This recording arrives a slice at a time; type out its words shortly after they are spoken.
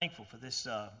thankful for this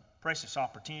precious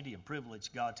opportunity and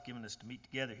privilege God's given us to meet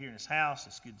together here in His house.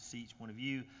 It's good to see each one of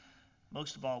you.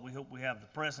 Most of all, we hope we have the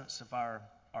presence of our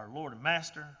Lord and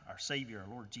Master, our Savior,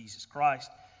 our Lord Jesus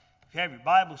Christ. If you have your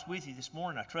Bibles with you this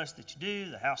morning, I trust that you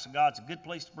do. The house of God's a good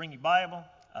place to bring your Bible.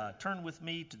 Turn with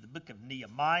me to the book of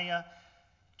Nehemiah,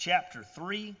 chapter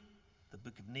 3. The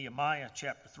book of Nehemiah,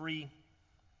 chapter 3.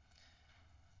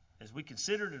 As we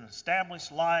considered an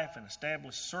established life and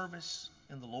established service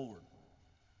in the Lord.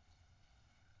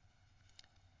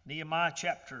 Nehemiah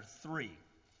chapter 3.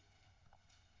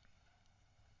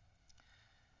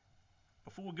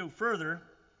 Before we go further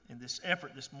in this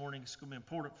effort this morning, it's going to be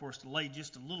important for us to lay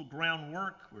just a little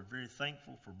groundwork. We're very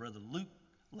thankful for Brother Luke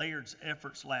Laird's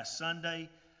efforts last Sunday.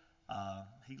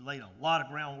 He laid a lot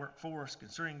of groundwork for us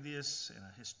concerning this in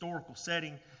a historical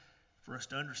setting for us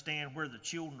to understand where the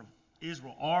children of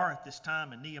Israel are at this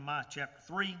time in Nehemiah chapter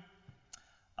 3.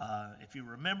 If you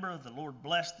remember, the Lord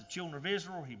blessed the children of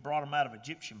Israel. He brought them out of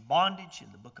Egyptian bondage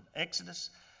in the book of Exodus.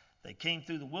 They came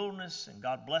through the wilderness, and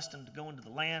God blessed them to go into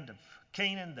the land of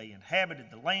Canaan. They inhabited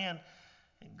the land,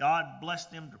 and God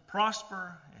blessed them to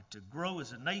prosper and to grow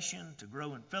as a nation, to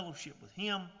grow in fellowship with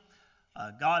Him.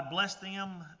 God blessed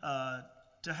them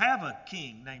to have a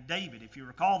king named David. If you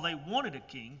recall, they wanted a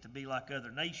king to be like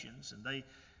other nations, and they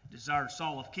desired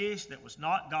Saul of Kish. That was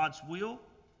not God's will,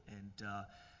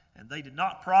 and they did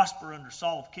not prosper under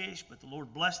Saul of Kish, but the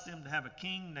Lord blessed them to have a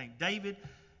king named David,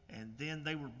 and then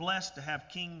they were blessed to have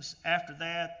kings after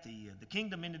that. The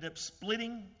kingdom ended up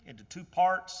splitting into two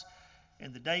parts.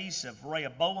 In the days of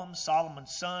Rehoboam,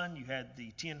 Solomon's son, you had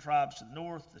the 10 tribes to the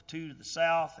north, the 2 to the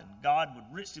south, and God would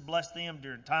richly bless them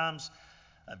during times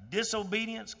of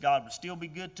disobedience. God would still be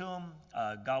good to them.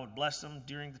 God would bless them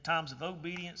during the times of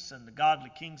obedience and the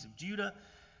godly kings of Judah.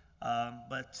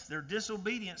 But their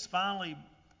disobedience finally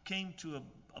came to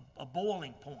a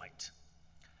boiling point.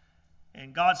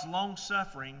 And God's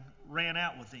long-suffering ran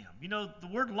out with them. You know, the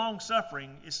word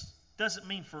long-suffering doesn't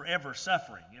mean forever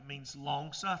suffering. It means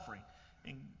long-suffering.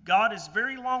 And God is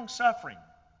very long-suffering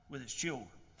with His children.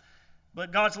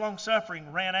 But God's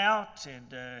long-suffering ran out,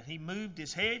 and He moved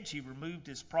His hedge. He removed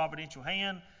His providential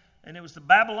hand. And it was the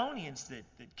Babylonians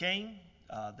that came.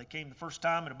 They came the first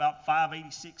time at about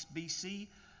 586 B.C.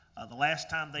 The last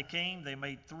time they came, they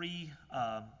made 3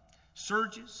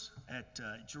 surges at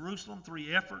Jerusalem,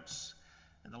 3 efforts.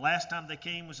 And the last time they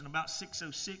came was in about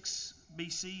 606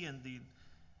 B.C., and the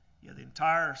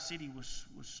entire city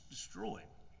was destroyed.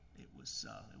 It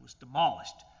was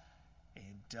demolished,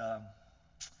 and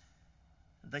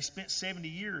they spent 70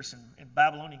 years in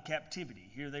Babylonian captivity.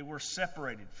 Here they were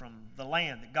separated from the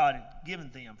land that God had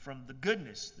given them, from the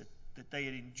goodness that they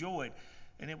had enjoyed.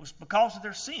 And it was because of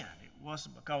their sin. It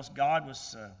wasn't because God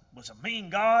was a mean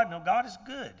God. No, God is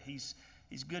good. He's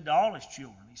good to all His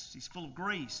children. He's full of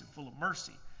grace and full of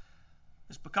mercy.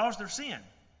 It's because of their sin.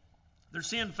 Their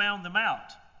sin found them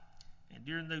out. And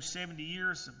during those 70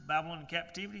 years of Babylonian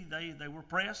captivity, they were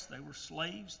oppressed. They were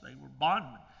slaves. They were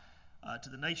bondmen to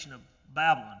the nation of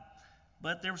Babylon.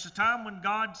 But there was a time when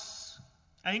God's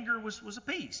anger was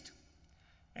appeased.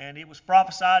 And it was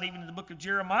prophesied even in the book of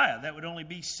Jeremiah that would only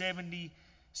be 70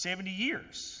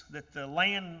 years that the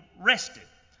land rested,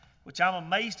 which I'm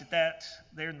amazed at that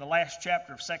there in the last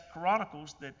chapter of 2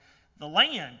 Chronicles, that the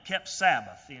land kept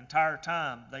Sabbath the entire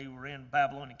time they were in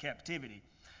Babylonian captivity.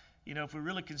 You know, if we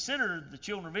really consider the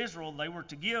children of Israel, they were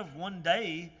to give one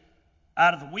day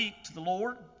out of the week to the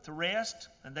Lord to rest,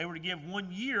 and they were to give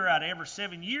 1 year out of every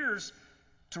 7 years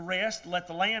to rest, let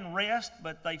the land rest,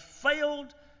 but they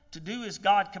failed to do as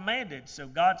God commanded. So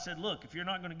God said, look, if you're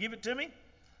not going to give it to me,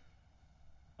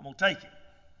 I'm going to take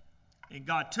it. And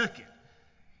God took it,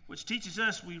 which teaches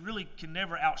us we really can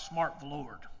never outsmart the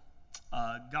Lord.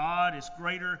 God is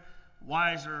greater,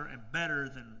 wiser, and better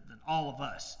than all of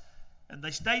us. And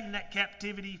they stayed in that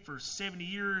captivity for 70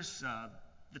 years.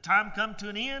 The time come to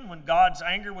an end when God's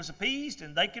anger was appeased,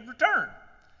 and they could return.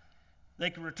 They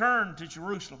could return to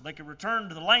Jerusalem. They could return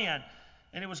to the land.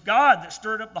 And it was God that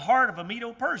stirred up the heart of a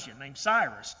Medo-Persian named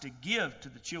Cyrus to give to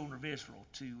the children of Israel,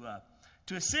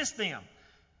 to assist them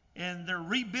in their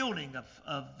rebuilding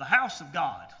of the house of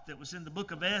God that was in the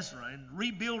book of Ezra, and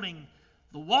rebuilding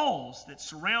the walls that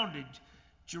surrounded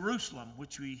Jerusalem,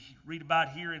 which we read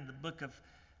about here in the book of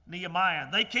Nehemiah.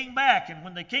 They came back, and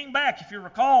when they came back, if you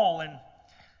recall,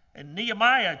 in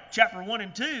Nehemiah chapter 1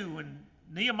 and 2, when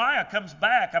Nehemiah comes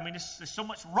back, I mean, there's so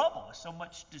much rubble, there's so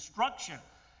much destruction.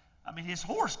 I mean, his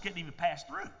horse couldn't even pass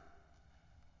through.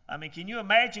 I mean, can you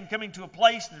imagine coming to a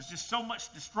place and there's just so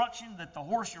much destruction that the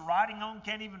horse you're riding on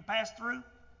can't even pass through?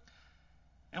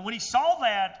 And when he saw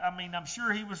that, I mean, I'm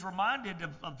sure he was reminded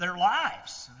of their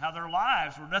lives, and how their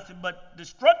lives were nothing but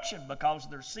destruction because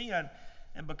of their sin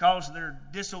and because of their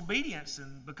disobedience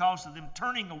and because of them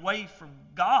turning away from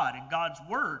God and God's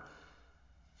Word.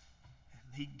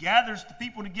 And he gathers the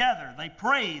people together. They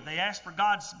pray. They ask for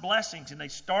God's blessings, and they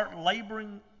start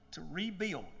laboring to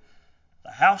rebuild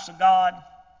the house of God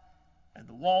and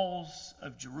the walls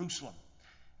of Jerusalem.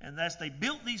 And as they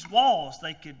built these walls,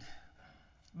 they could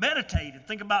meditate and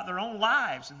think about their own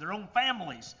lives and their own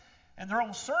families and their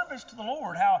own service to the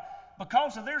Lord. How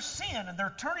because of their sin and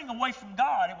their turning away from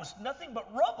God, it was nothing but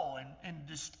rubble and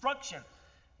destruction.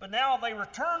 But now they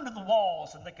return to the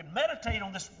walls, and they can meditate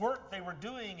on this work they were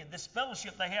doing and this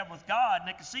fellowship they have with God. And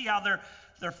they can see how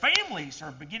their families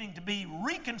are beginning to be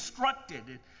reconstructed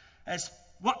as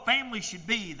what family should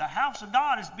be. The house of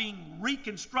God is being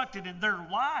reconstructed in their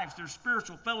lives. Their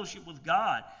spiritual fellowship with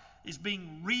God is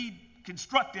being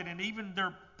reconstructed, and even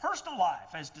their personal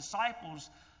life as disciples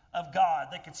of God.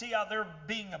 They can see how they're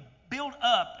being built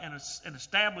up and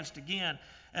established again.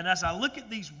 And as I look at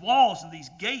these walls and these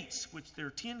gates, which there are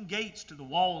 10 gates to the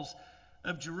walls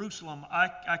of Jerusalem,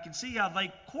 I can see how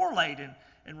they correlate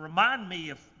and remind me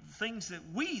of things that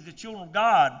we, the children of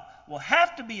God, will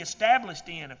have to be established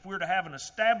in if we're to have an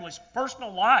established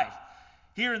personal life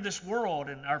here in this world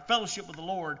and our fellowship with the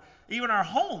Lord. Even our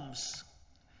homes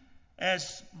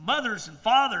as mothers and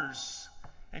fathers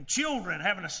and children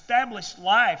have an established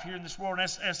life here in this world. And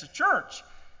as a church,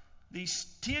 these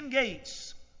 10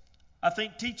 gates, I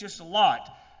think, teach us a lot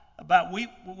about we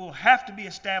will have to be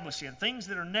established in, things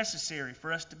that are necessary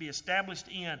for us to be established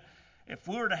in if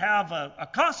we were to have a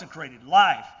consecrated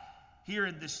life here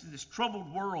in this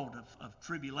troubled world of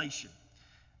tribulation.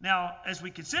 Now, as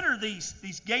we consider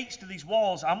these gates to these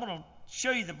walls, I'm going to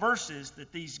show you the verses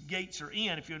that these gates are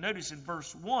in. If you'll notice in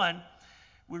verse 1,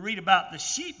 we read about the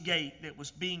sheep gate that was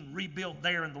being rebuilt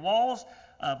there in the walls.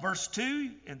 Verse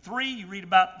 2 and 3, you read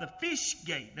about the fish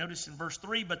gate. Notice in verse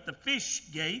 3, but the fish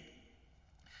gate.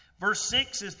 Verse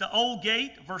 6 is the old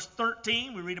gate. Verse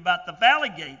 13, we read about the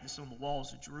valley gate that's on the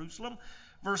walls of Jerusalem.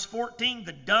 Verse 14,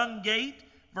 the dung gate.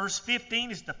 Verse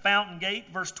 15 is the fountain gate.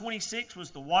 Verse 26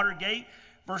 was the water gate.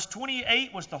 Verse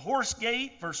 28 was the horse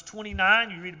gate. Verse 29,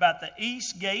 you read about the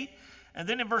east gate. And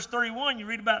then in verse 31, you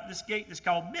read about this gate that's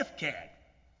called Mifkad.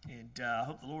 And I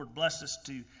hope the Lord bless us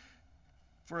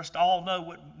for us to all know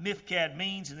what Mifkad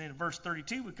means. And then in verse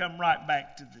 32, we come right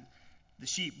back to the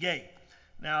sheep gate.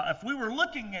 Now, if we were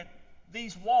looking at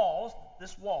these walls,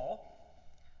 this wall,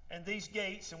 and these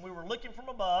gates, and we were looking from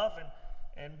above,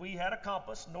 and we had a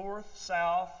compass, north,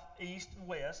 south, east, and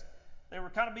west, they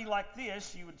would kind of be like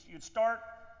this. You'd start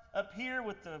up here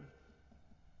with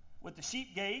the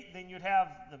sheep gate, then you'd have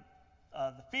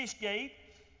the fish gate,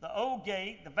 the old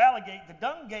gate, the valley gate. The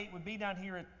dung gate would be down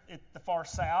here at the far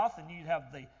south, and you'd have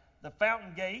the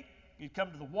fountain gate. You'd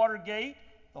come to the water gate,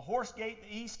 the horse gate,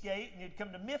 the east gate, and you'd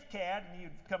come to Mifkad, and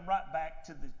you'd come right back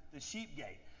to the sheep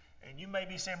gate. And you may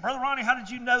be saying, Brother Ronnie, how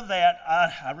did you know that?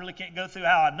 I really can't go through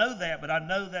how I know that, but I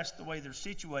know that's the way they're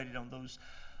situated on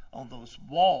those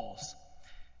walls.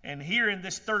 And here in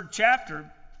this 3rd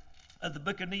chapter of the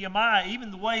book of Nehemiah, even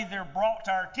the way they're brought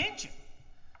to our attention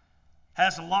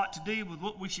has a lot to do with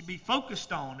what we should be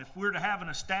focused on if we're to have an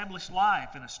established life,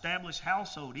 an established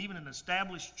household, even an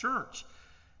established church.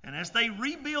 And as they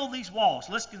rebuild these walls,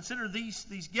 let's consider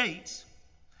these gates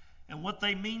and what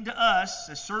they mean to us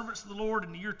as servants of the Lord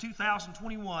in the year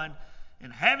 2021,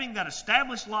 and having that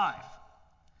established life,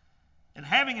 and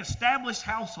having established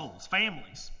households,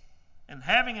 families, and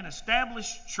having an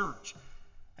established church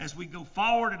as we go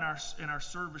forward in our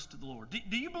service to the Lord.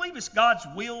 Do you believe it's God's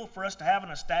will for us to have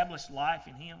an established life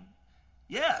in Him?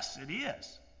 Yes, it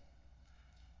is.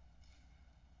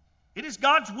 It is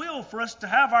God's will for us to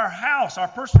have our house, our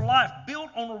personal life, built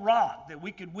on a rock that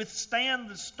we could withstand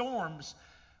the storms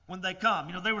when they come.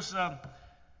 You know, there was a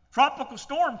tropical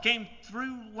storm came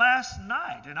through last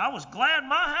night, and I was glad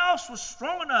my house was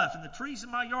strong enough and the trees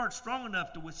in my yard strong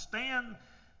enough to withstand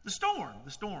the storm.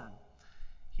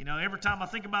 You know, every time I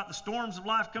think about the storms of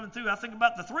life coming through, I think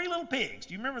about the 3 little pigs.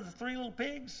 Do you remember the 3 little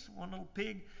pigs? One little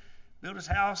pig built his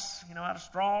house, out of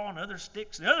straw and other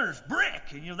sticks. The other is brick.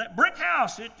 And, that brick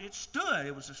house, it stood.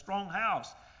 It was a strong house.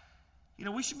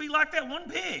 We should be like that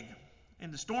one pig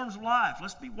in the storms of life.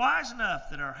 Let's be wise enough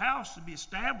that our house should be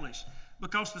established,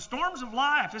 because the storms of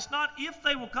life, it's not if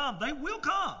they will come. They will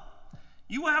come.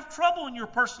 You will have trouble in your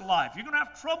personal life. You're going to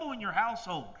have trouble in your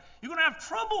household. You're going to have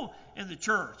trouble in the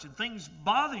church, and things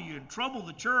bother you and trouble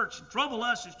the church and trouble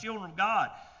us as children of God.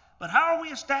 But how are we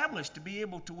established to be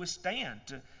able to withstand,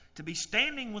 to be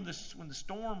standing when the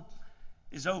storm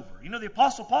is over. You know, the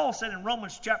Apostle Paul said in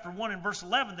Romans chapter 1 and verse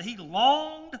 11 that he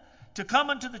longed to come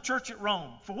unto the church at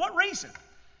Rome. For what reason?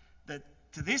 That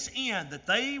to this end, that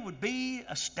they would be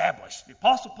established. The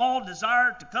Apostle Paul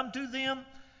desired to come to them,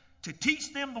 to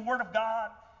teach them the Word of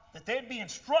God, that they'd be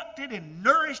instructed and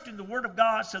nourished in the Word of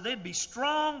God so they'd be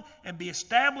strong and be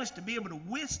established to be able to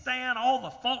withstand all the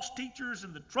false teachers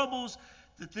and the troubles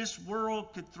that this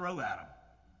world could throw at them.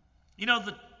 You know,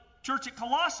 the church at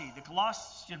Colossae, the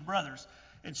Colossian brothers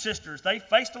and sisters, they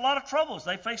faced a lot of troubles.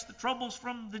 They faced the troubles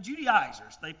from the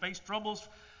Judaizers. They faced troubles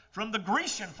from the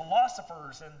Grecian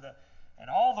philosophers and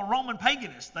all the Roman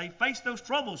paganists. They faced those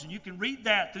troubles, and you can read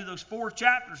that through those 4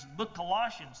 chapters of the book of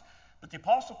Colossians. But the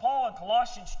Apostle Paul in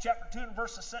Colossians chapter 2 and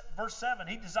verse 7,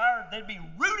 he desired they'd be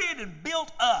rooted and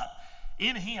built up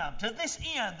in him to this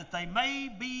end that they may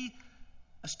be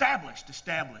established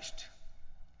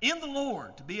in the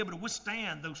Lord to be able to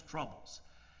withstand those troubles.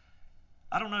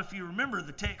 I don't know if you remember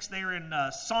the text there in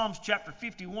Psalms chapter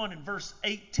 51 and verse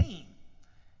 18.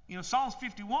 You know, Psalms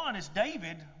 51 is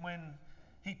David when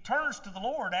he turns to the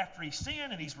Lord after he's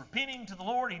sinned and he's repenting to the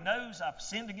Lord. He knows, I've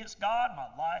sinned against God.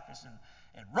 My life is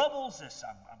in rubbles.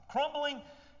 I'm crumbling.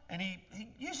 And he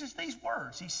uses these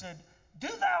words. He said, do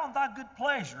thou in thy good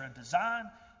pleasure and design,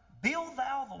 build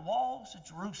thou the walls of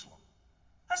Jerusalem.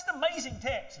 That's an amazing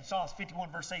text in Psalms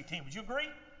 51 verse 18. Would you agree?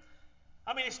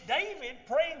 I mean, it's David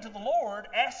praying to the Lord,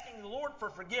 asking the Lord for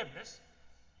forgiveness,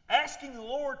 asking the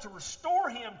Lord to restore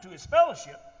him to his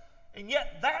fellowship. And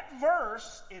yet that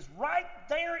verse is right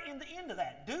there in the end of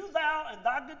that. Do thou in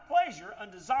thy good pleasure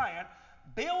unto Zion,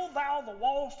 build thou the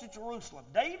walls to Jerusalem.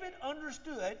 David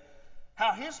understood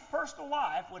how his personal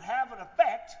life would have an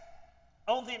effect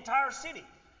on the entire city.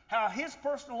 How his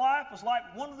personal life was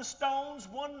like one of the stones,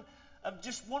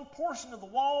 just one portion of the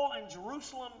wall in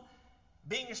Jerusalem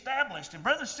being established. And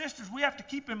brothers and sisters, we have to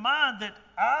keep in mind that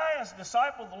I, as a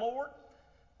disciple of the Lord,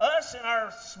 us in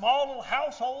our small little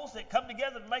households that come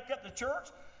together to make up the church,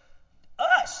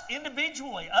 us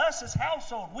individually, us as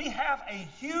household, we have a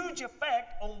huge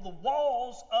effect on the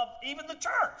walls of even the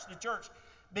church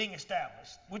being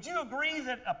established. Would you agree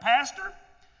that a pastor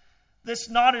that's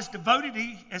not as devoted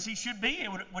as he should be,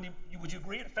 would you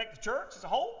agree it affect the church as a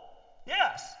whole?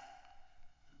 Yes.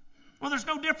 Well, there's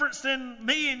no difference than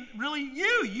me and really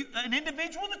you, an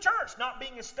individual in the church not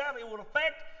being established. It will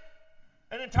affect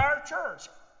an entire church.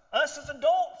 Us as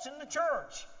adults in the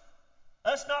church,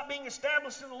 us not being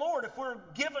established in the Lord, if we're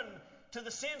given to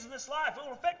the sins of this life, it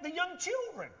will affect the young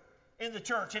children in the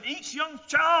church. And each young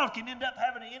child can end up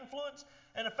having an influence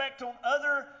and effect on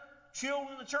other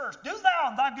children in the church. Do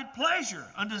thou in thy good pleasure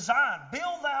unto Zion,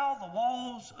 build thou the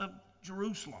walls of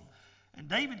Jerusalem. And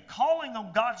David calling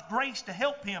on God's grace to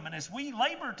help him. And as we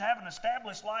labor to have an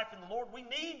established life in the Lord, we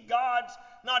need God's,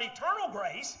 not eternal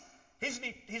grace. His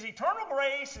eternal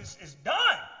grace is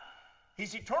done.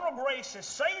 His eternal grace has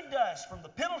saved us from the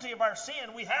penalty of our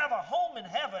sin. We have a home in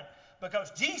heaven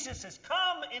because Jesus has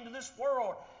come into this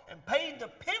world and paid the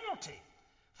penalty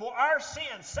for our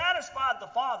sin, satisfied the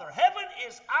Father. Heaven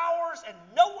is ours and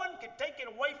no one can take it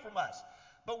away from us.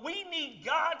 But we need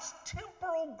God's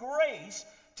temporal grace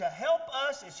to help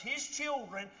us as His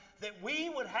children, that we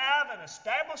would have an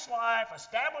established life,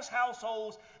 established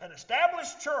households, an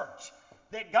established church,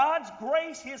 that God's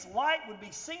grace, His light would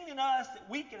be seen in us, that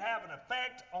we could have an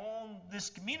effect on this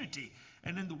community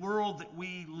and in the world that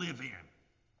we live in.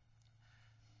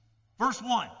 Verse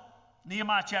 1,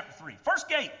 Nehemiah chapter 3. First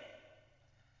gate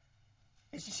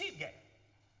is the sheep gate.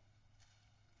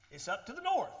 It's up to the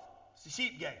north. It's the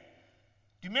sheep gate.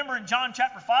 Do you remember in John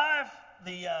chapter 5,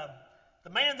 the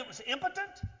man that was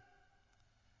impotent?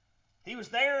 He was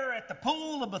there at the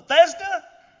pool of Bethesda.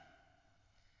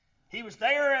 He was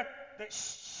there at the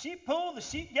sheep pool, the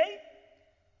sheep gate.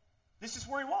 This is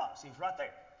where he was. He was right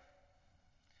there.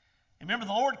 And remember,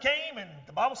 the Lord came, and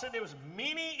the Bible said there was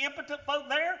many impotent folk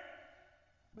there,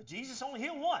 but Jesus only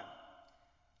healed one.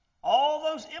 All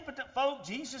those impotent folk,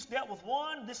 Jesus dealt with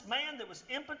one. This man that was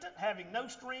impotent, having no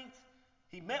strength,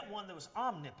 he met one that was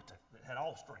omnipotent, that had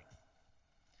all strength.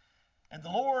 And the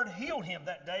Lord healed him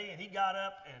that day, and he got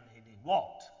up and he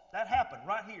walked. That happened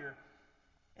right here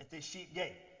at this sheep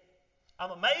gate.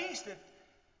 I'm amazed that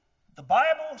the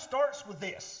Bible starts with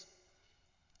this.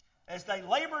 As they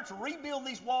labor to rebuild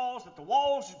these walls, that the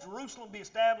walls of Jerusalem be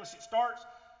established, it starts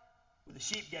with the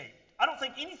sheep gate. I don't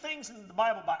think anything's in the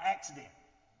Bible by accident.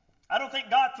 I don't think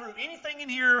God threw anything in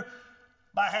here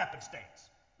by happenstance.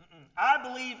 I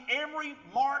believe every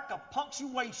mark of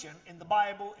punctuation in the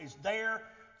Bible is there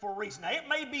for a reason. Now, it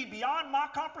may be beyond my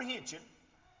comprehension.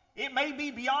 It may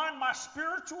be beyond my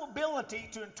spiritual ability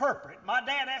to interpret. My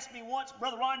dad asked me once,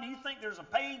 Brother Ron, do you think there's a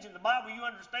page in the Bible you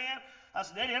understand? I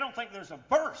said, Daddy, I don't think there's a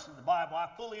verse in the Bible I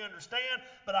fully understand,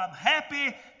 but I'm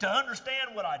happy to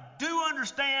understand what I do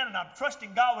understand, and I'm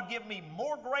trusting God would give me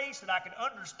more grace that I can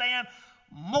understand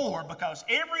more, because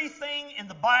everything in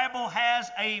the Bible has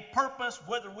a purpose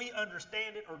whether we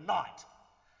understand it or not.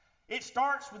 It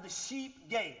starts with the sheep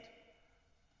gate.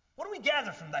 What do we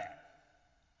gather from that?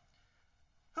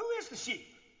 Who is the sheep?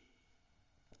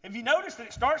 Have you noticed that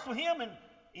it starts with him and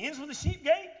ends with the sheep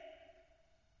gate?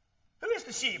 Who is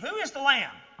the sheep? Who is the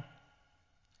lamb?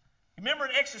 Remember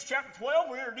in Exodus chapter 12,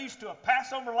 we're introduced to a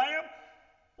Passover lamb.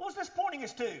 What was this pointing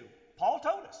us to? Paul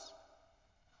told us.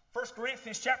 1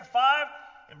 Corinthians chapter 5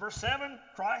 and verse 7,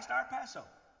 Christ our Passover.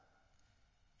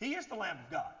 He is the Lamb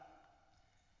of God.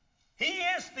 He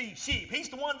is the sheep. He's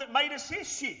the one that made us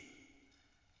his sheep.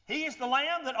 He is the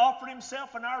lamb that offered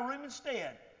himself in our room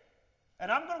instead.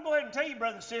 And I'm going to go ahead and tell you,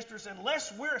 brothers and sisters,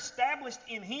 unless we're established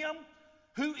in him,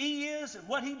 who he is and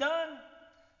what he done,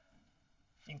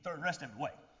 you can throw the rest of it away.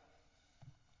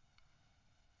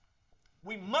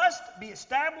 We must be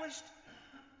established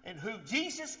in who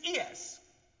Jesus is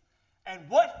and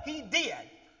what he did.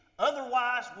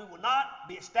 Otherwise, we will not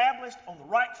be established on the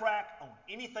right track on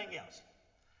anything else.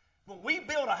 When we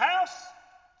build a house,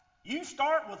 you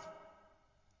start with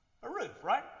a roof,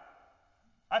 right?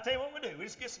 I tell you what we do. We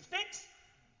just get some sticks,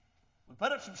 we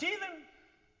put up some sheathing,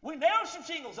 we nail some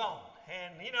shingles on.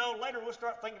 And, later we'll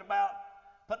start thinking about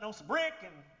putting on some brick,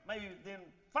 and maybe then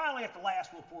finally at the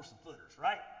last we'll pour some footers,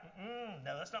 right?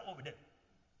 No, that's not what we do.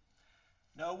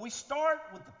 No, we start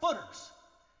with the footers.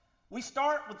 We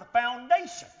start with the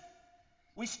foundation.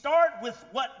 We start with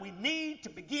what we need to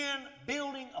begin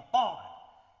building upon.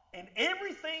 And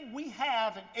everything we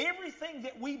have and everything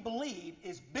that we believe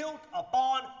is built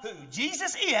upon who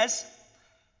Jesus is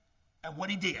and what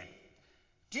he did.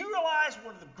 Do you realize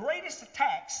one of the greatest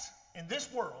attacks in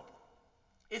this world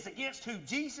is against who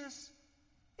Jesus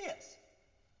is?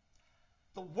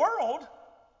 The world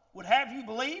would have you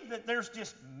believe that there's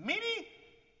just many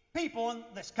people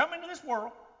that's come into this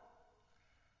world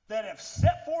that have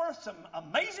set forth some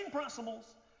amazing principles,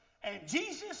 and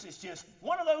Jesus is just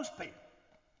one of those people.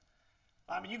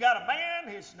 I mean, you got a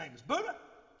man, his name is Buddha.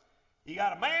 You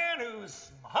got a man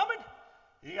who's Muhammad.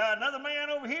 You got another man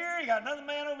over here. You got another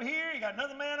man over here. You got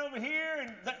another man over here.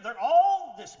 And they're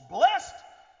all just blessed,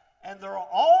 and they're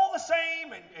all the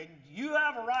same, and you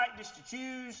have a right just to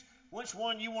choose which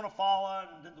one you want to follow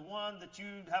and the one that you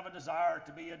have a desire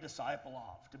to be a disciple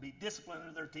of, to be disciplined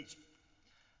in their teaching.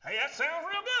 Hey, that sounds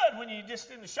real good when you're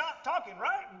just in the shop talking,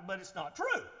 right? But it's not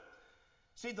true.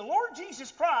 See, the Lord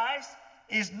Jesus Christ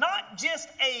is not just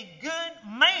a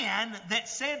good man that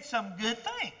said some good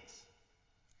things.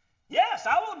 Yes,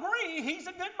 I will agree, he's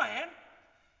a good man,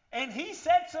 and he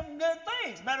said some good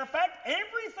things. Matter of fact,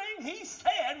 everything he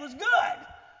said was good.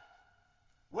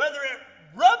 Whether it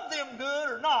rubbed them good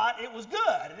or not, it was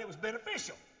good, and it was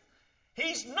beneficial.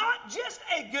 He's not just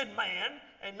a good man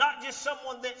and not just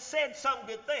someone that said some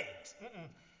good things.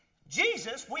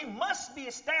 Jesus, we must be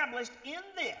established in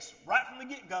this right from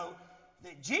the get-go,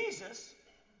 that Jesus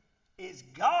is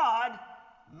God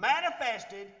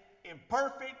manifested in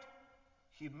perfect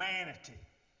humanity.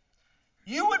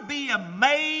 You would be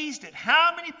amazed at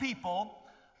how many people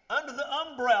under the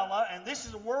umbrella, and this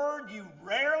is a word you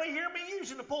rarely hear me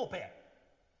use in the pulpit.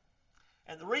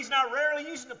 And the reason I rarely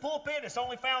use it in the pulpit, it's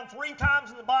only found 3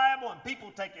 times in the Bible, and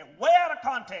people take it way out of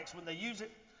context when they use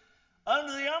it.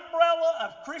 Under the umbrella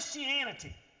of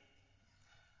Christianity.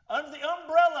 Under the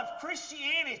umbrella of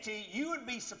Christianity, you would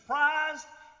be surprised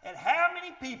at how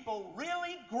many people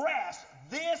really grasp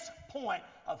this point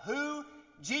of who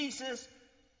Jesus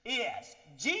is.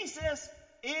 Jesus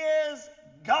is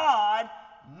God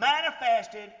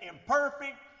manifested in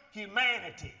perfect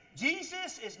humanity.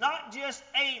 Jesus is not just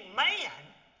a man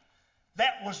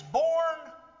that was born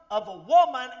of a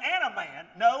woman and a man.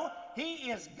 No,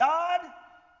 he is God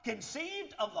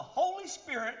conceived of the Holy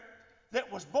Spirit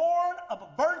that was born of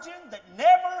a virgin that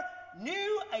never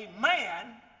knew a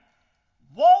man,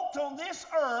 walked on this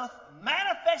earth,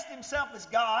 manifested himself as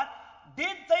God,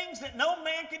 did things that no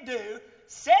man could do,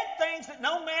 said things that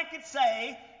no man could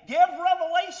say, give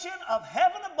revelation of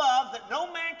heaven above that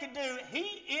no man could do. He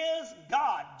is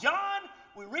God. John,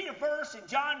 we read a verse in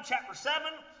John chapter 7,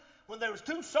 when there was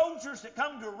 2 soldiers that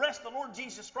come to arrest the Lord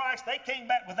Jesus Christ. They came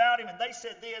back without him, and they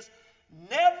said this,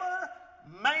 never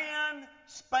man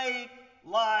spake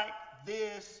like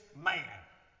this man.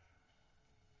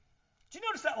 Did you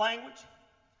notice that language?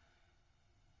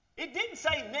 It didn't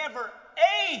say never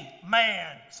a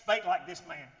man spake like this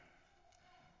man.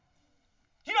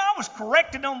 You know, I was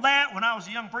corrected on that when I was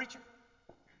a young preacher.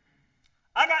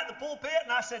 I got in the pulpit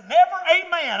and I said, never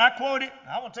amen. I quoted.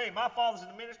 I want to tell you, my father's in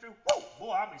the ministry. Whoa,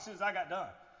 boy, I mean, as soon as I got done,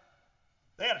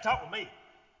 they had to talk with me.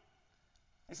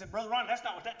 They said, Brother Ronnie, that's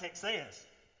not what that text says.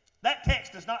 That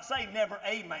text does not say never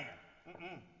amen.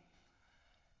 Mm-mm.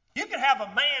 You can have a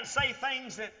man say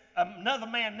things that another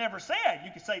man never said.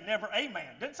 You could say never amen.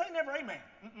 It doesn't say never amen.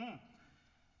 Mm-mm.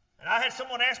 And I had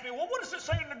someone ask me, well, what does it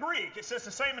say in the Greek? It says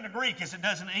the same in the Greek as it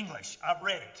does in English. I've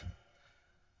read it.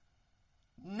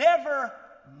 Never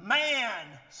man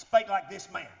spake like this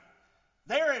man.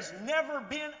 There has never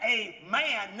been a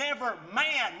man,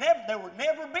 there will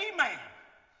never be man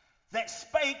that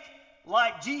spake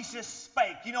like Jesus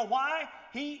spake. You know why?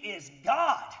 He is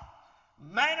God,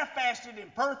 manifested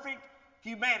in perfect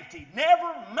humanity.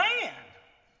 Never man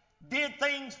did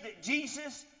things that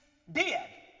Jesus did.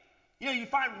 You know, you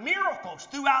find miracles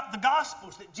throughout the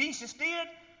Gospels that Jesus did,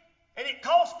 and it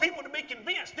caused people to be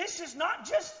convinced. This is not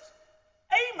just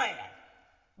a man,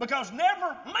 because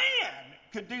never man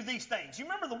could do these things. You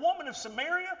remember the woman of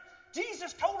Samaria?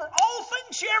 Jesus told her all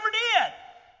things she ever did.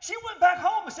 She went back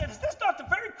home and said, is this not the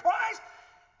very Christ?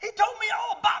 He told me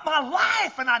all about my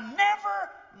life, and I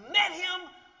never met him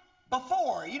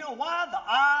before. You know why? The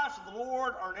eyes of the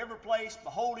Lord are in every place,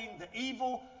 beholding the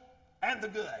evil and the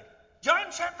good. John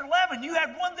chapter 11, you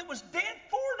had one that was dead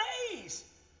 4 days.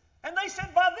 And they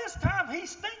said, by this time he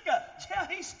stinketh. Yeah,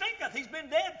 he stinketh. He's been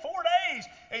dead 4 days.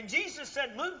 And Jesus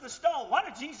said, move the stone. Why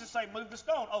did Jesus say move the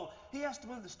stone? Oh, he has to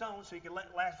move the stone so he can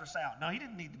let Lazarus out. No, he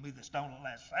didn't need to move the stone to let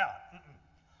Lazarus out.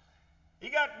 He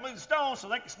got to move the stone so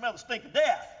they could smell the stink of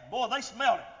death. Boy, they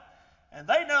smelled it. And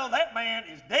they know that man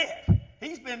is dead.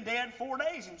 He's been dead 4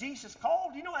 days. And Jesus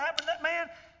called. You know what happened to that man?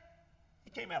 He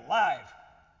came out alive.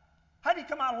 How did he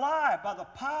come out alive? By the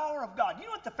power of God. You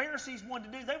know what the Pharisees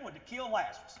wanted to do? They wanted to kill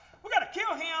Lazarus. We got to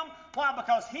kill him. Why?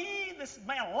 Because this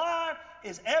man alive,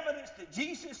 is evidence that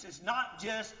Jesus is not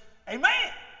just a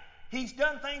man. He's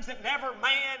done things that never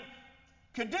man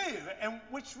could do, and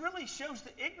which really shows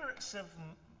the ignorance of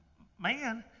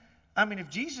man. I mean, if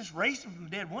Jesus raised him from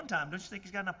the dead one time, don't you think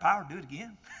he's got enough power to do it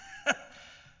again?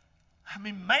 I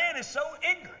mean, man is so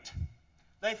ignorant.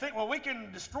 They think, well, we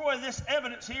can destroy this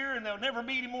evidence here and there'll never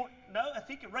be any more. No, if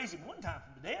he could raise him one time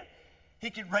from the dead,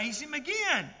 he could raise him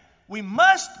again. We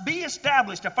must be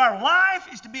established. If our life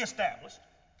is to be established,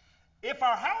 if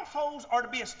our households are to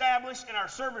be established in our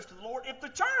service to the Lord, if the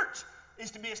church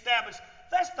is to be established,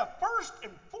 that's the first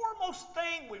and foremost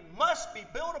thing we must be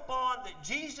built upon, that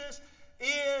Jesus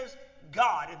is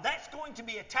God. And that's going to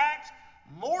be attacked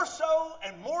more so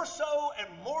and more so and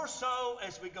more so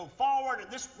as we go forward.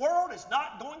 And this world is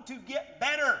not going to get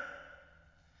better.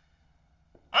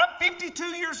 I'm 52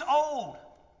 years old.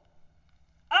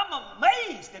 I'm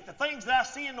amazed at the things that I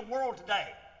see in the world today.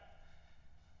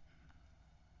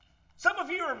 Some of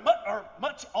you are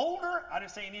much older. I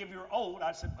didn't say any of you are old.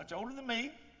 I said much older than me,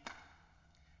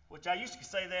 which I used to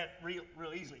say that real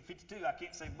easily. 52, I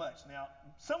can't say much. Now,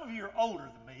 some of you are older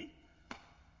than me.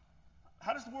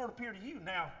 How does the world appear to you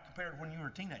now compared to when you were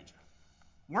a teenager?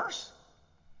 Worse?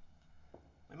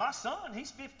 And my son,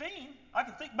 he's 15. I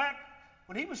can think back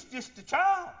when he was just a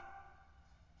child.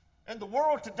 And the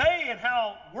world today and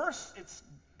how worse it's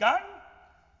gotten.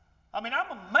 I mean,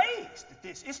 I'm amazed at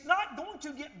this. It's not going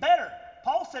to get better.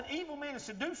 Paul said, evil men and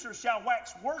seducers shall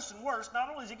wax worse and worse. Not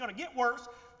only is it going to get worse,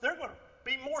 they're going to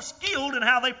be more skilled in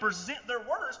how they present their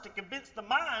words to convince the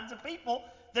minds of people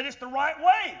that it's the right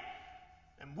way.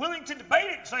 And willing to debate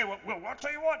it and say, well, I'll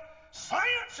tell you what,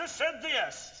 science has said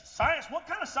this. Science? What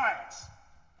kind of science?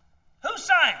 Whose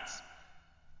science?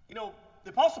 You know, the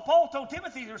Apostle Paul told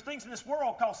Timothy there's things in this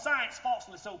world called science,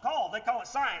 falsely so called. They call it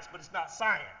science, but it's not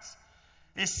science.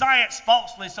 It's science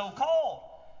falsely so called.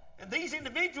 And these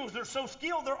individuals, they're so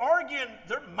skilled, they're arguing.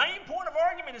 Their main point of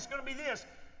argument is going to be this: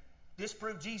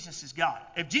 disprove Jesus is God.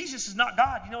 If Jesus is not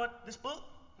God, you know what? This book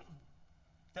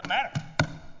doesn't matter.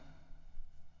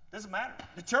 Doesn't matter.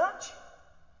 The church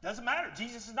doesn't matter.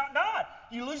 Jesus is not God.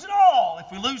 You lose it all if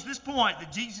we lose this point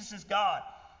that Jesus is God.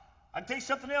 I can tell you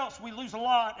something else. We lose a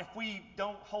lot if we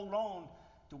don't hold on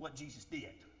to what Jesus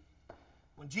did.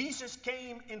 When Jesus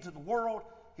came into the world,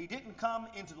 he didn't come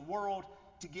into the world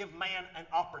to give man an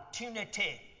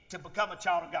opportunity to become a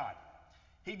child of God.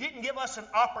 He didn't give us an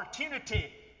opportunity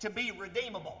to be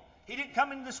redeemable. He didn't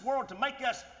come into this world to make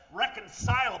us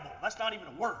reconcilable. That's not even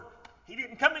a word. He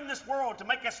didn't come in this world to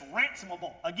make us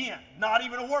ransomable. Again, not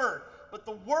even a word. But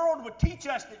the world would teach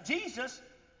us that Jesus,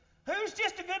 who's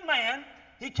just a good man,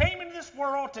 he came into this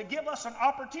world to give us an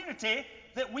opportunity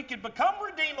that we could become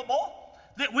redeemable,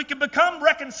 that we could become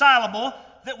reconcilable,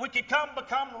 that we could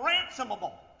become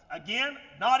ransomable. Again,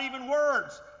 not even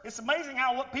words. It's amazing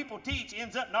how what people teach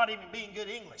ends up not even being good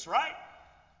English, right?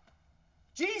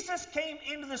 Jesus came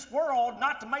into this world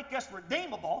not to make us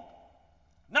redeemable,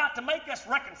 not to make us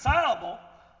reconcilable,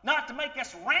 not to make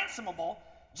us ransomable.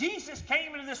 Jesus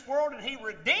came into this world and He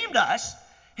redeemed us.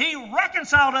 He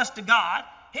reconciled us to God.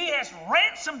 He has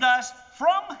ransomed us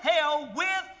from hell with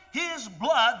His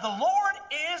blood. The Lord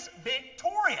is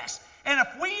victorious. And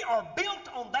if we are built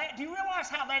on that, do you realize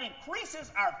how that increases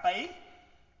our faith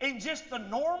in just the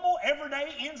normal, everyday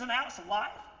ins and outs of life?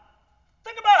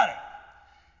 Think about it.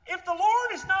 If the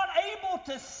Lord is not able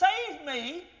to save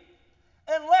me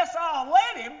unless I'll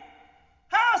let Him,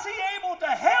 how is He able to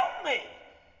help me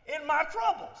in my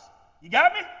troubles? You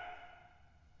got me?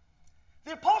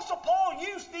 The Apostle Paul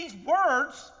used these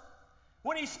words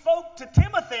when he spoke to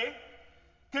Timothy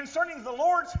concerning the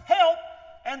Lord's help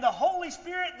and the Holy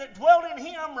Spirit that dwelt in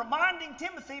him, reminding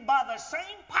Timothy by the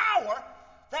same power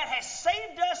that has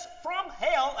saved us from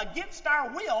hell against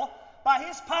our will, by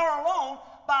His power alone,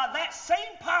 by that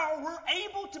same power we're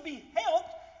able to be helped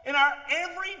in our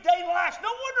everyday lives. No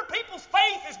wonder people's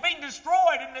faith is being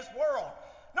destroyed in this world.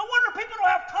 No wonder people don't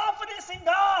have confidence in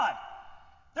God.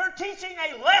 They're teaching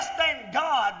a less than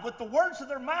God with the words of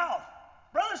their mouth.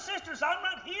 Brothers and sisters, I'm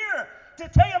not here to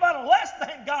tell you about a less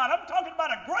than God. I'm talking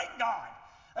about a great God.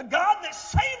 A God that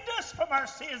saved us from our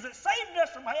sins, that saved us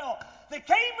from hell, that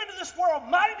came into this world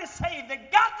mighty to save,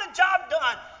 that got the job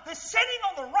done, that's sitting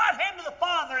on the right hand of the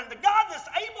Father, and the God that's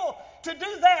able to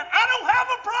do that. I don't have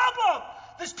a problem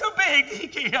that's too big He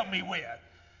can't help me with.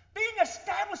 Being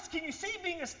established, can you see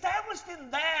being established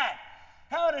in that?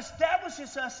 How it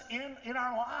establishes us in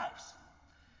our lives.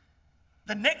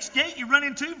 The next gate you run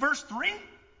into, verse 3,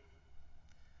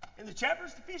 in the chapter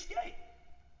is the fish gate.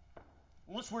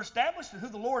 Once we're established in who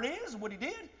the Lord is and what He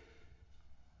did,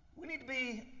 we need to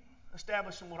be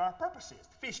established in what our purpose is,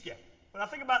 the fish gate. When I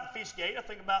think about the fish gate, I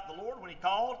think about the Lord when He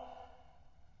called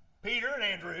Peter and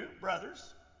Andrew, brothers.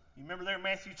 You remember there in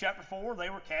Matthew chapter 4, they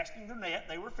were casting their net.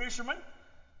 They were fishermen.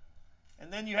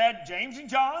 And then you had James and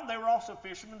John. They were also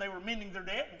fishermen. They were mending their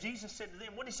net. And Jesus said to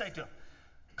them, what did He say to them?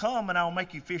 Come and I will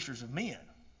make you fishers of men.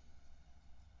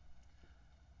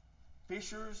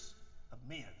 Fishers of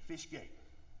men, fish gate.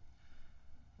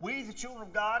 We, the children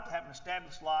of God, to have an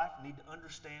established life, need to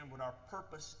understand what our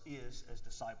purpose is as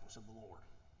disciples of the Lord.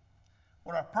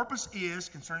 What our purpose is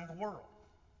concerning the world.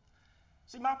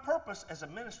 See, my purpose as a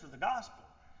minister of the gospel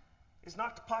is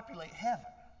not to populate heaven.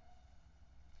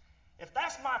 If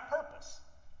that's my purpose,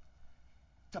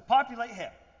 to populate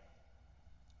heaven,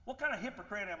 what kind of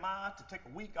hypocrite am I to take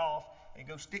a week off and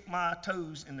go stick my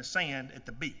toes in the sand at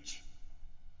the beach?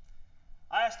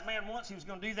 I asked a man once, he was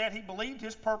going to do that. He believed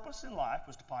his purpose in life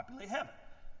was to populate heaven.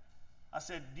 I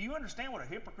said, do you understand what a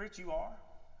hypocrite you are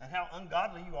and how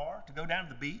ungodly you are to go down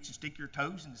to the beach and stick your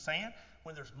toes in the sand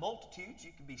when there's multitudes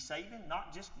you can be saving,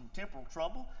 not just from temporal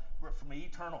trouble, but from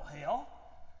eternal hell?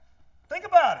 Think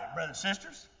about it, brothers and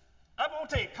sisters. I'm going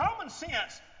to tell you, common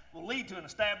sense will lead to an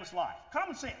established life.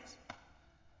 Common sense.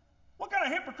 What kind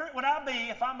of hypocrite would I be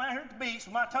if I'm out here at the beach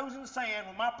with my toes in the sand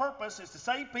when my purpose is to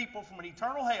save people from an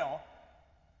eternal hell,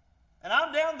 and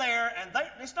I'm down there and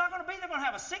it's not going to be they're going to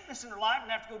have a sickness in their life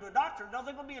and have to go to a doctor. No,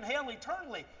 they're going to be in hell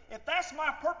eternally. If that's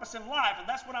my purpose in life and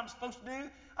that's what I'm supposed to do,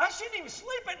 I shouldn't even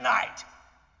sleep at night.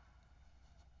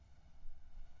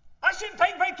 I shouldn't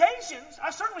take vacations.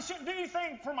 I certainly shouldn't do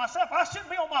anything for myself. I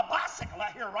shouldn't be on my bicycle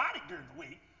out here riding during the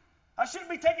week. I shouldn't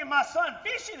be taking my son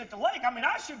fishing at the lake. I mean,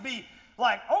 I should be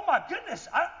like, oh my goodness,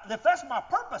 if that's my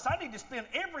purpose, I need to spend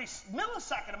every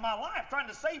millisecond of my life trying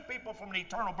to save people from an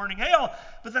eternal burning hell.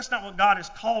 But that's not what God has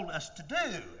called us to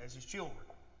do as His children.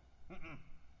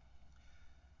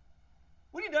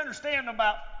 We need to understand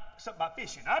something about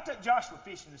fishing. I took Joshua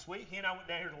fishing this week. He and I went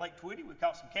down here to Lake Twitty. We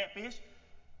caught some catfish.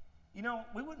 You know,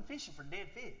 we wasn't fishing for dead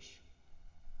fish.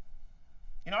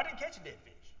 You know, I didn't catch a dead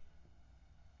fish.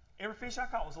 Every fish I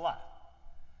caught was alive.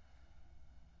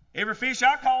 Every fish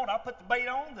I caught, I put the bait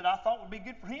on that I thought would be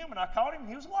good for him, and I caught him, and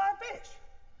he was a live fish.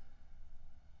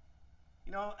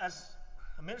 You know, as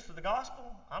a minister of the gospel,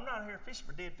 I'm not here fishing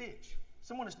for dead fish.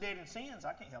 Someone that's dead in sins,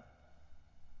 I can't help it.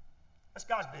 That's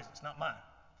God's business, not mine.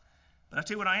 But I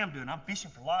tell you what I am doing. I'm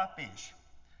fishing for live fish.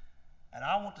 And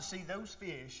I want to see those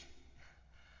fish,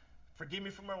 forgive me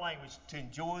for my language, to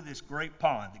enjoy this great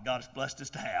pond that God has blessed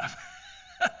us to have.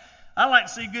 I like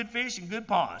to see good fish in good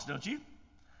ponds, don't you?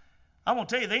 I'm going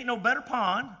to tell you, there ain't no better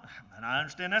pond, and I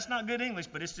understand that's not good English,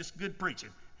 but it's just good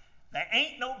preaching. There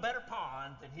ain't no better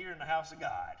pond than here in the house of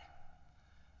God.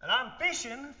 And I'm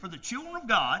fishing for the children of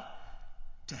God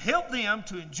to help them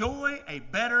to enjoy a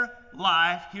better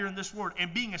life here in this world.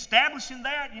 And being established in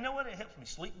that, you know what? It helps me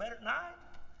sleep better at night.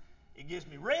 It gives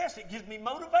me rest. It gives me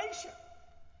motivation.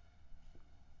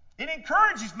 It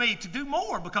encourages me to do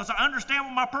more because I understand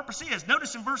what my purpose is.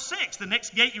 Notice in verse 6, the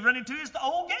next gate you run into is the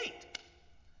old gate.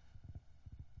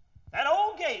 That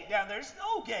old gate down there, it's the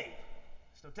old gate.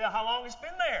 So tell how long it's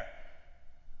been there.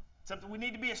 Something we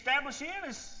need to be established in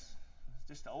is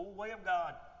just the old way of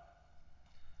God.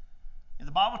 And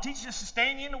the Bible teaches us to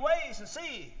stand in the ways and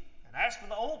see and ask for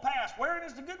the old path, wherein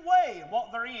is the good way, and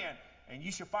walk therein, and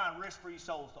you shall find rest for your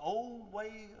souls. The old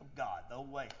way of God, the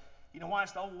old way. You know why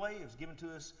it's the old way? It was given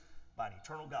to us by an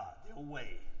eternal God, the old way.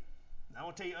 And I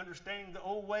want to tell you, understanding the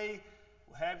old way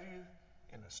will have you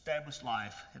in an established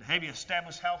life. It'll have you an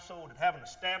established household. It'll have an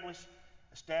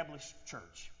established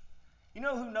church. You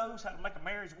know who knows how to make a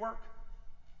marriage work?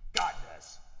 God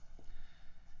does.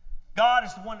 God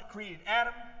is the one that created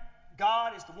Adam.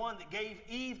 God is the one that gave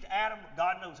Eve to Adam.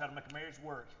 God knows how to make a marriage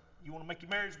work. You want to make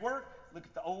your marriage work? Look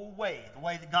at the old way, the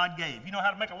way that God gave. You know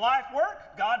how to make a life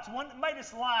work? God's the one that made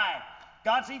us alive.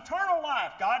 God's eternal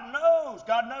life. God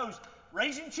knows.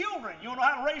 Raising children. You want to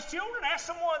know how to raise children? Ask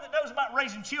someone that knows about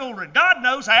raising children. God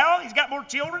knows how. He's got more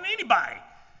children than anybody.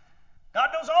 God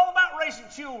knows all about raising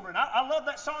children. I love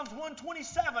that Psalms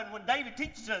 127 when David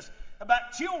teaches us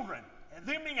about children and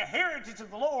them being a heritage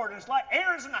of the Lord. And it's like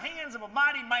heirs in the hands of a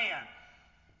mighty man.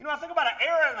 You know, I think about an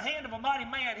arrow in the hand of a mighty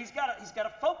man. He's got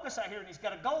a focus out here, and he's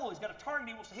got a goal. He's got a target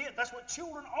he wants to hit. That's what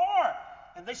children are.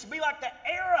 And they should be like that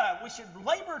arrow. We should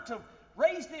labor to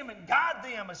raise them and guide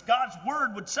them, as God's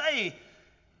word would say.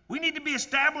 We need to be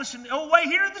established in the old way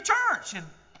here in the church. And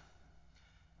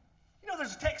you know,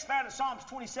 there's a text found in Psalms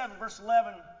 27, verse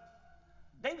 11.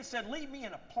 David said, lead me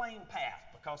in a plain path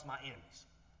because of my enemies.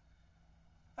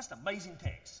 That's an amazing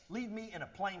text. Lead me in a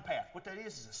plain path. What that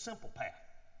is a simple path.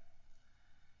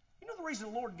 You know the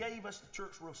reason the Lord gave us the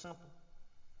church real simple?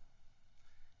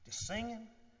 Just singing,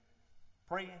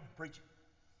 praying, and preaching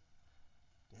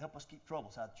to help us keep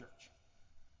troubles out of the church.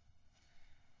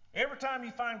 Every time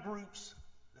you find groups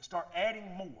that start adding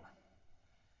more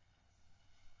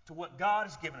to what God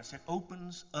has given us, it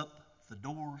opens up the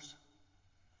doors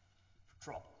for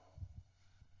trouble.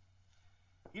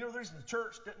 You know the reason the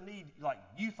church doesn't need like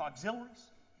youth auxiliaries?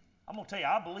 I'm going to tell you,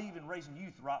 I believe in raising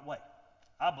youth the right way.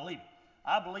 I believe it.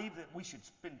 I believe that we should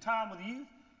spend time with the youth,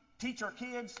 teach our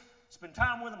kids, spend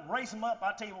time with them, raise them up.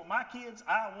 I tell you what, my kids,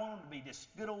 I want them to be just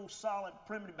good old solid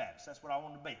primitive Baptists. That's what I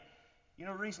want them to be. You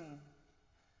know the reason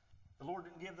the Lord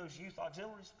didn't give those youth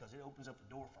auxiliaries? Because it opens up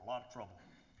the door for a lot of trouble.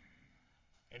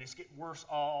 And it's getting worse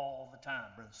all the time,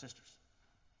 brothers and sisters.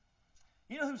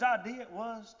 You know whose idea it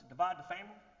was to divide the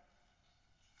family?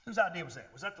 Whose idea was that?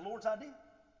 Was that the Lord's idea?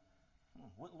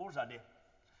 What the Lord's idea?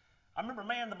 I remember a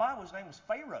man in the Bible, his name was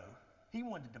Pharaoh. He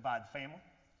wanted to divide the family.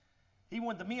 He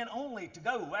wanted the men only to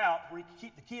go out where he could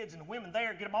keep the kids and the women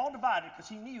there, get them all divided, because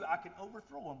he knew I could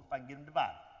overthrow them if I can get them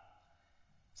divided.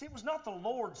 See, it was not the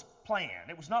Lord's plan.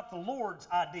 It was not the Lord's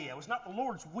idea. It was not the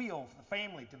Lord's will for the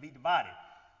family to be divided.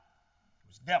 It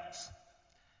was the devil's.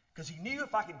 Because he knew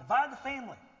if I can divide the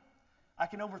family, I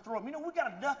can overthrow them. You know, we've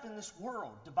got enough in this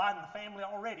world dividing the family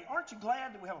already. Aren't you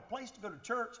glad that we have a place to go to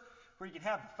church where you can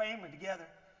have the family together?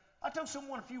 I told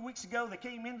someone a few weeks ago, they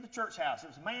came into the church house. It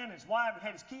was a man and his wife and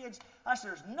had his kids. I said,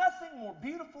 there's nothing more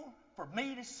beautiful for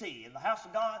me to see in the house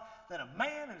of God than a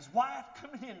man and his wife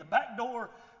coming in the back door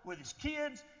with his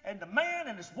kids, and the man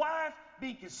and his wife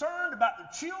being concerned about their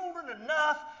children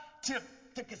enough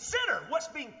to consider what's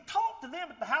being taught to them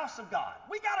at the house of God.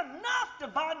 We got enough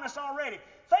dividing us already.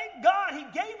 Thank God he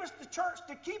gave us the church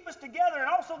to keep us together, and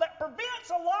also that prevents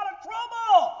a lot of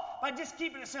trouble by just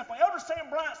keeping it simple. Elder Sam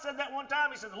Bryant said that one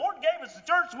time. He said, the Lord gave us the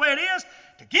church the way it is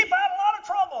to keep out a lot of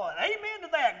trouble, and amen to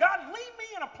that. God, lead me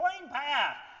in a plain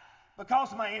path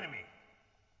because of my enemy.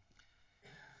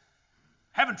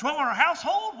 Having trouble in our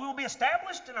household, we will be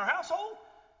established in our household.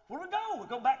 Where do we go? We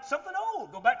go back to something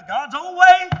old. Go back to God's old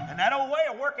way, and that old way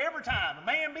will work every time. A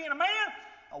man being a man,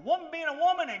 a woman being a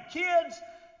woman, and kids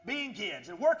being kids.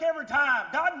 It'll work every time.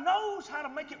 God knows how to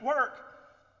make it work.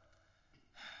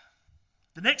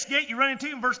 The next gate you run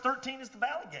into in verse 13 is the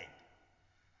valley gate.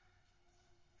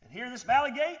 And here, this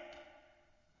valley gate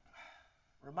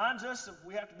reminds us that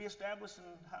we have to be established in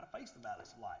how to face the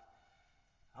valleys of life.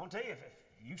 I want to tell you,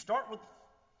 if you start with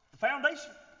the foundation,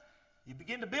 you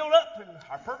begin to build up, and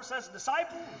our purpose as a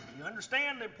disciple, you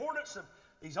understand the importance of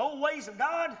these old ways of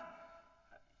God,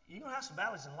 you're going to have some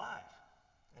valleys in life.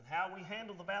 And how we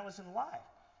handle the valleys in life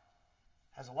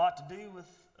has a lot to do with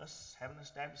us having an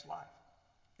established life.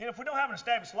 And if we don't have an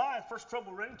established life, the first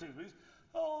trouble we run into is,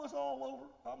 oh, it's all over.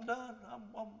 I'm done.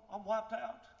 I'm wiped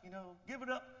out. You know, give it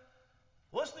up.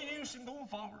 What's the use in going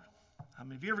forward? I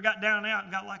mean, have you ever got down and out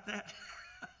and got like that?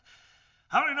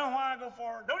 I don't even know why I go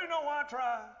forward. Don't even know why I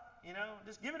try.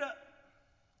 Just give it up.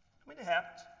 I mean, it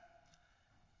happens.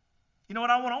 You know what?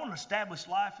 I want to establish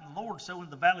life in the Lord so when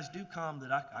the valleys do come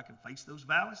that I can face those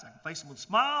valleys. I can face them with a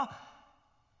smile.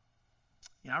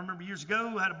 I remember years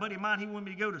ago, I had a buddy of mine, he wanted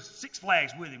me to go to Six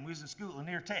Flags with him. We was in school at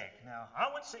Lanier Tech. Now,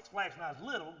 I went to Six Flags when I was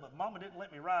little, but Mama didn't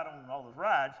let me ride on all those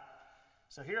rides.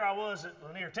 So here I was at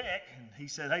Lanier Tech, and he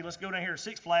said, hey, let's go down here to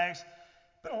Six Flags.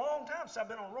 It's been a long time since I've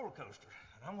been on a roller coaster.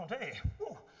 And I'm going to tell you,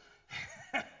 whew,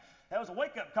 that was a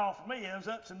wake-up call for me. Those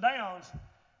ups and downs.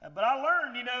 But I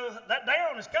learned, that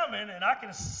down is coming, and I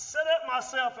can set up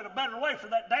myself in a better way for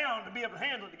that down to be able to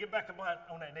handle it to get back up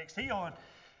on that next hill.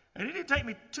 And it didn't take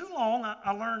me too long.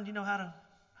 I learned, how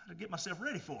to get myself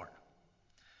ready for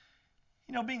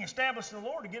it. Being established in the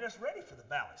Lord to get us ready for the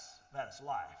valleys of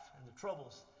life and the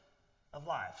troubles of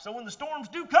life. So when the storms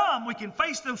do come, we can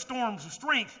face those storms with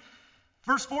strength.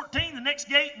 Verse 14, the next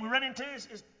gate we run into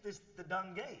is the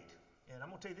dung gate. And I'm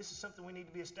going to tell you, this is something we need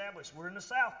to be established. We're in the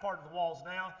south part of the walls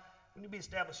now. We need to be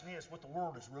established in this, what the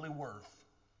world is really worth.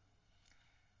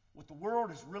 What the world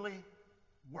is really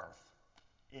worth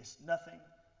is nothing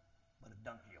but a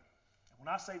dunghill. And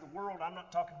when I say the world, I'm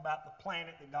not talking about the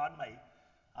planet that God made.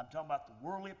 I'm talking about the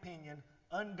worldly opinion,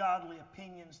 ungodly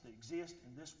opinions that exist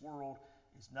in this world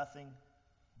is nothing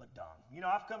but dung.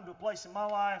 I've come to a place in my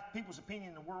life, people's opinion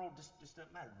in the world just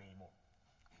doesn't matter to me anymore.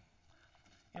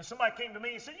 Somebody came to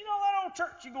me and said, that old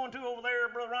church you're going to over there,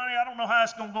 Brother Ronnie, I don't know how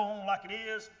it's going to go on like it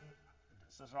is. I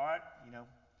says, all right,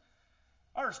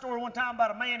 I heard a story one time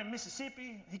about a man in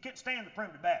Mississippi. He couldn't stand the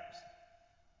Primitive Baptists.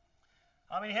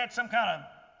 He had some kind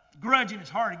of grudge in his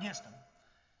heart against them.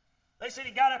 They said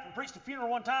he got up and preached a funeral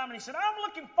one time, and he said, I'm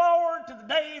looking forward to the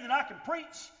day that I can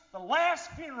preach the last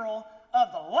funeral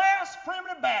of the last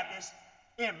Primitive Baptist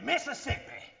in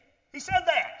Mississippi. He said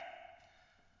that.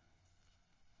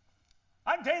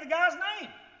 I can tell you the guy's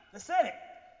name that said it.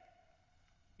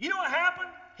 You know what happened?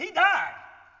 He died.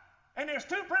 And there's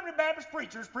 2 Primitive Baptist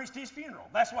preachers preached his funeral.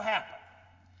 That's what happened.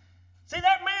 See,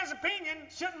 that man's opinion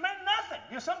shouldn't mean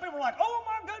nothing. Some people are like, oh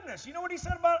my goodness. You know what he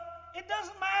said about it? It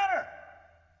doesn't matter.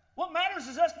 What matters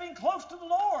is us being close to the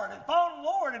Lord and following the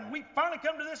Lord. And we finally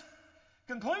come to this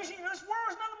conclusion, this world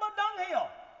is nothing but dunghill.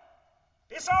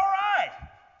 It's all right.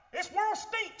 This world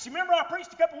stinks. You remember I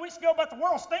preached a couple of weeks ago about the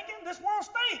world stinking? This world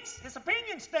stinks. Its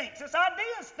opinion stinks. Its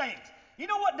ideas stinks. You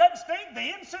know what doesn't stink?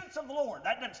 The incense of the Lord.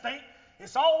 That doesn't stink.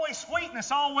 It's always sweet and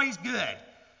it's always good.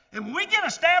 And when we get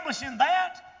established in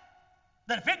that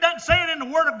if it doesn't say it in the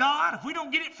Word of God, if we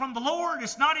don't get it from the Lord,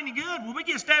 it's not any good. When we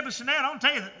get established in that, I'll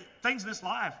tell you that things in this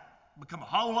life become a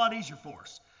whole lot easier for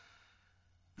us.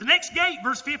 The next gate,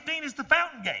 verse 15, is the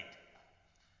fountain gate.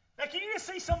 Now, can you just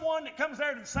see someone that comes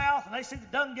there to the south and they see the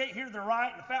dung gate here to the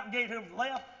right and the fountain gate here to the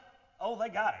left? Oh, they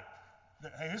got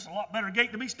it. Hey, this is a lot better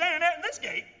gate to be standing at than this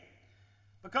gate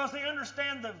because they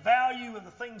understand the value of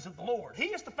the things of the Lord. He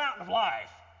is the fountain of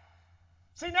life.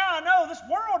 See, now I know this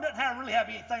world doesn't really have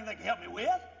anything they can help me with.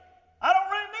 I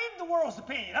don't really need the world's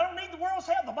opinion. I don't need the world's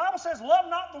help. The Bible says, love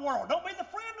not the world. Don't be the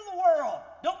friend of the world.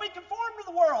 Don't be conformed to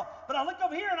the world. But I look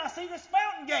over here and I see this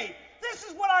fountain gate. This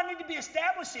is what I need to be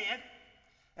established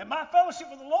in my fellowship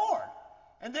with the Lord.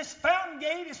 And this fountain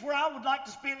gate is where I would like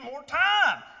to spend more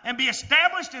time and be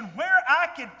established in where I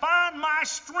can find my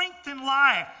strength in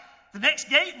life. The next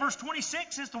gate, verse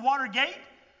 26, is the water gate.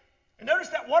 And notice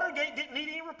that water gate didn't need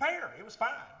any repair. It was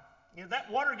fine.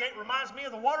 That water gate reminds me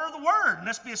of the water of the Word. And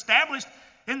let's be established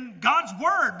in God's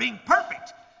Word being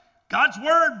perfect. God's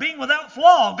Word being without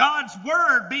flaw. God's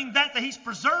Word being that He's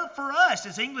preserved for us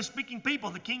as English-speaking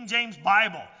people, the King James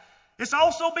Bible. It's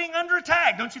also being under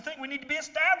attack. Don't you think we need to be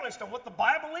established on what the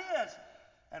Bible is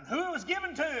and who it was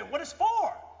given to and what it's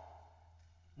for?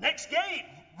 Next gate,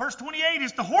 verse 28,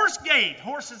 is the horse gate.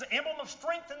 Horse is an emblem of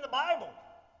strength in the Bible.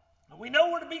 And we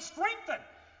know we're to be strengthened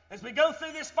as we go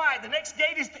through this fight. The next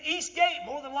gate is the east gate,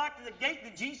 more than likely the gate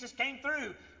that Jesus came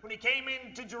through when He came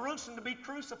into Jerusalem to be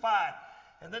crucified.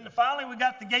 And then finally we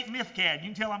got the gate Mifkad. You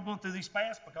can tell I'm going through these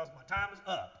fast because my time is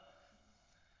up.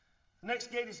 The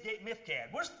next gate is gate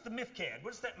Mifkad. What's the Mifkad?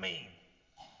 What does that mean?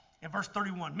 In verse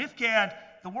 31, Mifkad,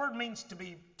 the word means to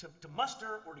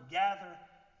muster or to gather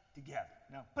together.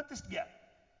 Now, put this together.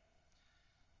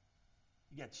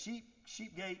 You got the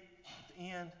sheep gate at the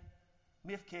end,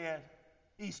 Mifkad,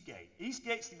 east gate. East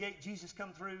gate's the gate Jesus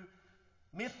come through.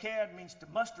 Mifkad means to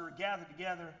muster or gather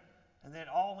together, and then it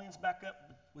all ends back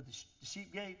up with the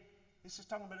sheep gate. This is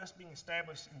talking about us being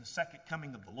established in the second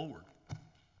coming of the Lord.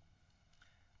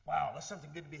 Wow, that's something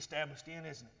good to be established in,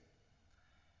 isn't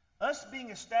it? Us being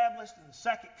established in the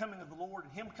second coming of the Lord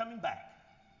and Him coming back.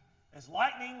 As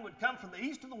lightning would come from the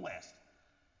east to the west.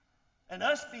 and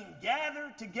us being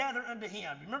gathered together unto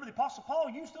him. You remember the Apostle Paul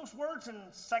used those words in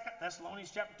 2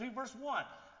 Thessalonians chapter 2, verse 1.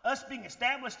 Us being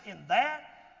established in that.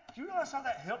 Do you realize how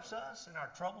that helps us in our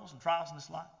troubles and trials in this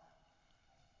life?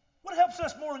 What helps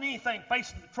us more than anything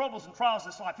facing the troubles and trials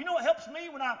of this life? You know what helps me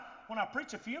when I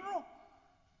preach a funeral?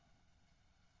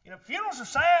 You know, funerals are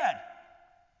sad.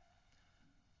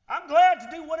 I'm glad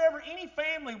to do whatever any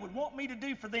family would want me to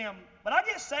do for them, but I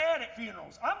get sad at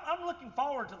funerals. I'm looking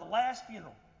forward to the last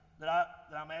funeral that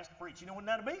I'm asked to preach. You know when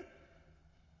that'll be?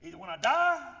 Either when I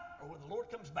die or when the Lord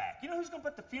comes back. You know who's going to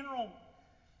put the funeral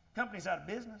companies out of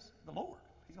business? The Lord.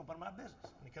 He's going to put them out of business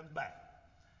when he comes back.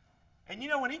 And you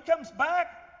know, when he comes back,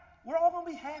 we're all going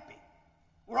to be happy.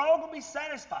 We're all going to be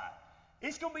satisfied.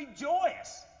 It's going to be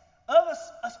joyous of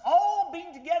us all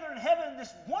being together in heaven in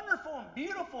this wonderful and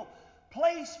beautiful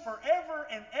place forever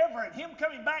and ever. And him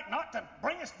coming back not to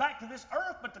bring us back to this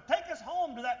earth, but to take us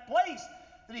home to that place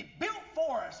that he built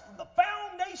for us from the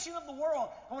foundation of the world.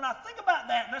 And when I think about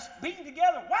that and us being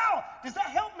together, wow, does that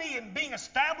help me in being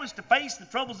established to face the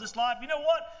troubles of this life? You know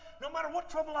what? No matter what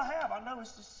trouble I have, I know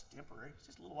it's just temporary. It's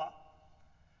just a little while.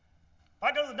 If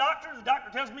I go to the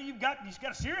doctor tells me you've got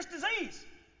a serious disease,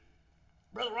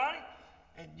 Brother Ronnie,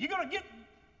 and you're going to get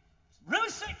really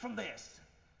sick from this.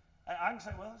 I can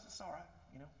say, well, it's all right.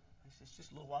 You know, it's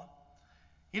just a little while.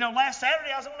 You know, last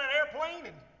Saturday I was on that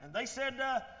airplane, and they said,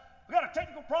 we got a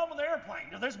technical problem with the airplane.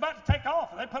 You know, they're about to take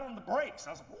off, and they put on the brakes.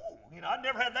 I was like, whoa, you know, I'd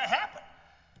never had that happen.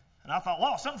 And I thought,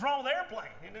 wow, something's wrong with the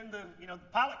airplane. And then the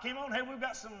pilot came on, hey, we've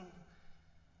got some,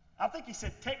 I think he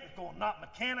said technical, not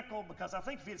mechanical, because I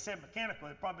think if he had said mechanical,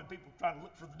 there'd probably been people trying to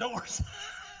look for the doors.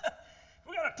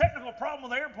 We got a technical problem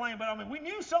with the airplane, but I mean, we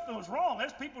knew something was wrong.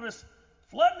 There's people just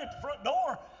flooding at the front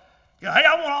door. You know, hey,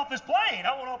 I want off this plane.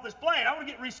 I want to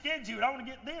get rescheduled. I want to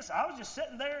get this. I was just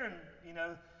sitting there, and, you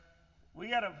know, we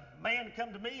had a man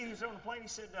come to me. He was on the plane. He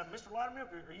said, Mr. Loudermilk,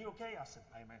 are you okay? I said,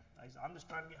 hey, man, I'm just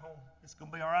trying to get home. It's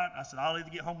going to be all right. I said, I'll either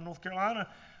get home to North Carolina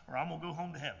or I'm going to go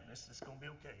home to heaven. It's going to be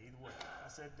okay either way. I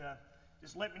said,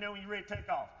 just let me know when you're ready to take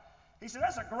off. He said,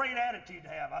 that's a great attitude to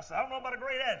have. I said, I don't know about a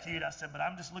great attitude. I said, but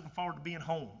I'm just looking forward to being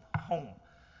home.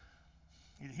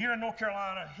 Either here in North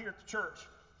Carolina, here at the church,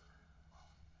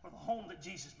 or the home that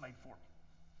Jesus made for me.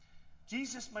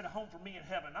 Jesus made a home for me in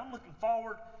heaven. I'm looking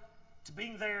forward to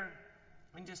being there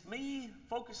and just me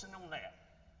focusing on that.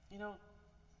 You know,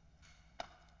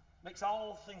 makes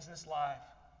all things in this life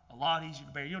a lot easier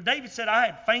to bear. You know, David said, I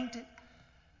had fainted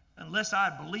unless I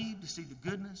had believed to see the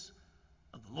goodness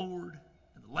of the Lord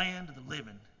in the land of the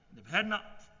living. And if it had not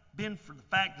been for the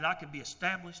fact that I could be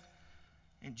established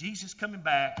and Jesus coming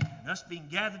back and us being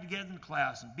gathered together in the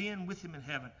clouds and being with him in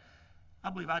heaven, I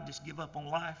believe I'd just give up on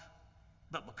life.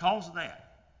 But because of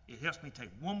that, it helps me take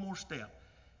one more step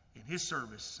in his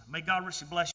service. May God richly bless you.